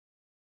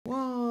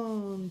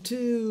1,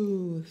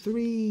 2,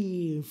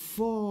 3,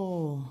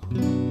 4.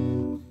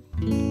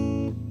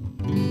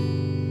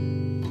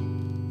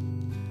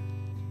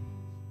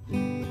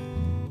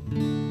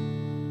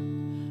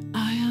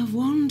 I have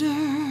wandered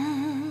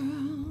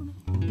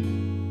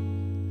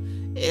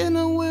in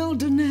a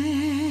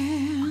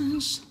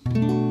wilderness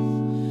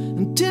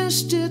and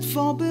tasted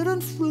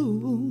forbidden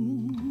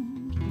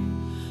fruit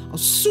of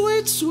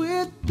sweet,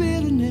 sweet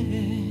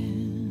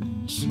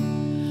bitterness.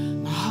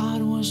 My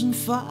heart was on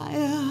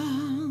fire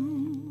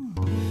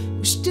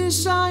with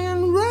desire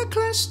and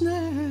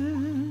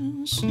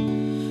recklessness.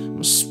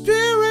 My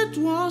spirit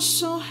was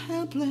so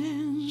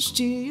helpless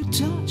till you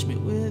touched me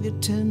with your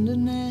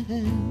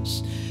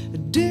tenderness,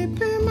 deep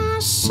in my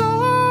soul.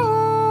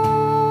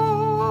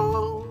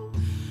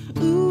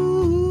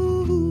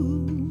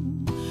 Ooh,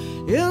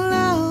 your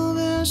love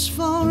is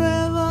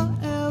forever,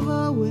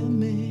 ever with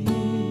me.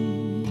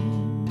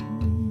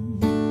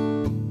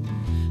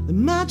 The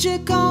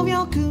magic of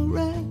your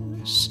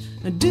caress,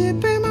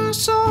 deep in my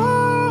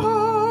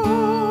soul.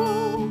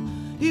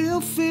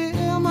 You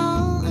fill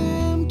my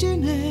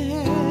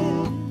emptiness.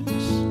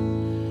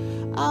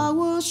 I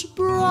was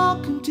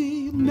broken till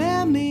you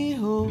made me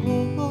whole.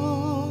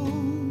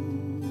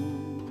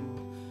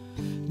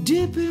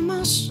 Deep in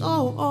my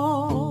soul.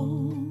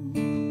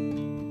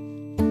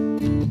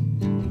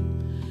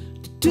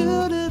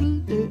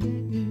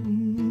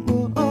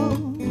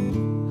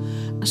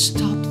 I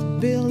stopped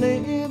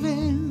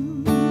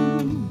believing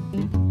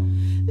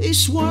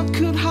this world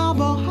could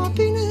harbor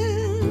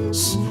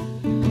happiness.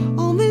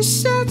 Only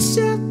sad,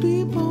 sad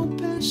people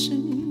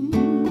passing,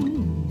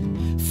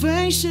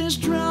 faces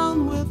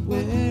drowned with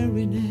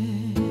weariness.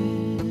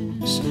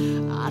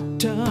 I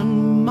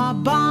turned my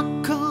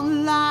back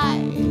on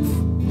life,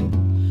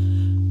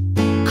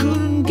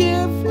 couldn't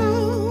give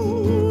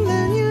love,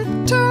 then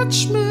you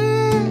touched me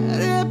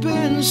deep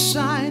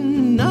inside.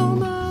 Now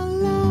my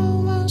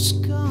love has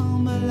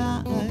come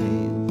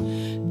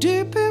alive,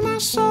 deep in my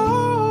soul.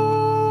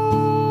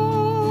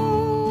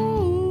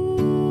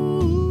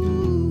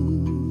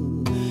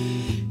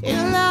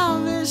 Your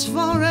love is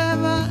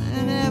forever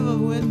and ever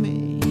with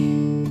me.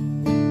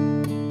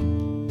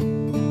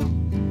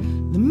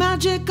 The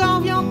magic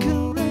of your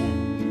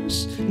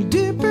caress,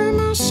 deep in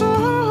my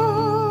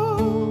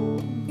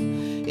soul.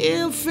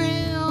 You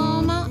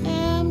fill my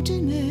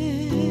emptiness.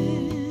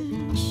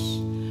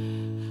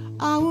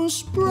 I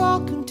was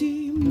broken till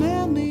you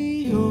made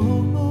me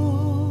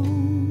whole.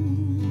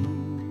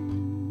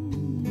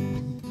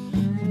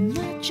 The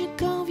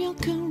magic of your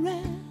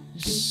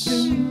caress,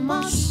 deep in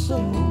my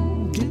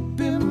soul, deep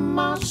in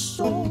my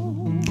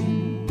soul.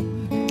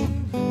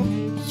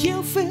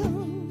 You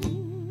fill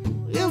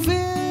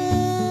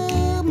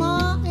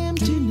my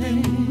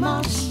emptiness,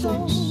 my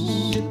soul.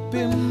 Deep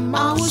in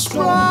my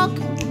soul.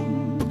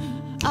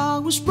 I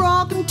was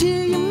broken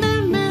till you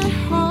made me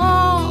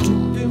whole.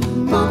 Deep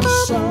in my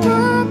soul.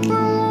 Deep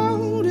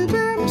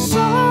in my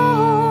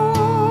soul.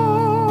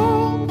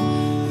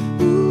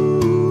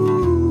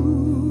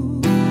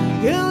 Ooh,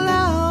 your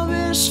love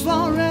is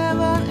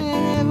forever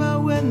and ever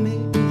with me.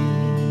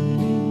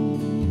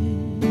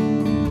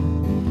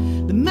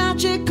 The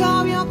magic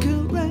of your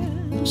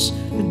caress,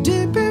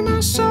 deep in my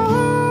soul.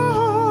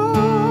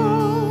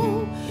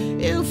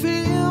 You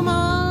fill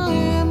my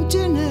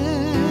emptiness,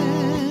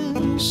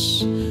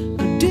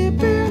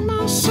 deep in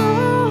my soul.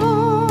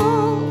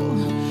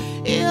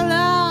 Your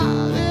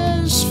love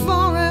is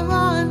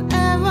forever and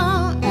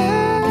ever,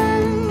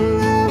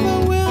 ever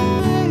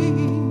with me.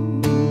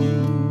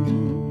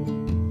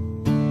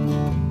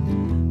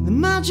 The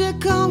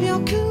magic of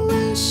your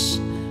caress,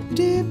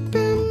 deep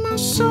in my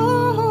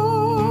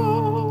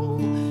soul.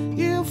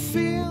 You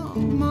fill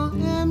my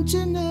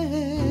emptiness.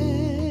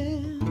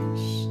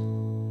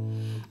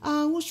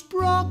 I was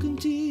broken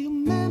till you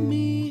made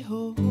me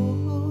whole.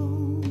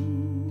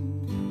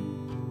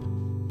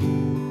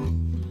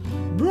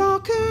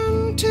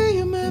 Broken till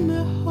you made me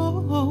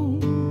whole.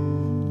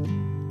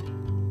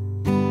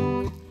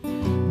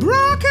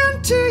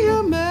 Broken till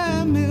you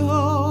made me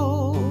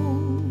whole.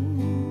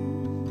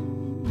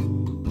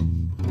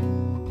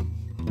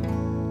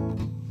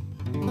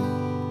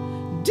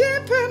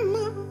 Deep in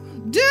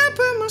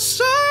my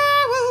soul.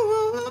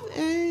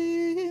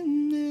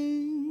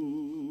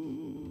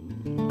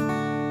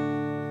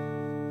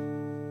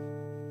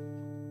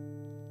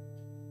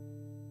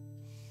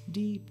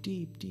 Deep,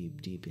 deep,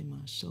 deep, deep in my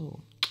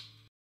soul.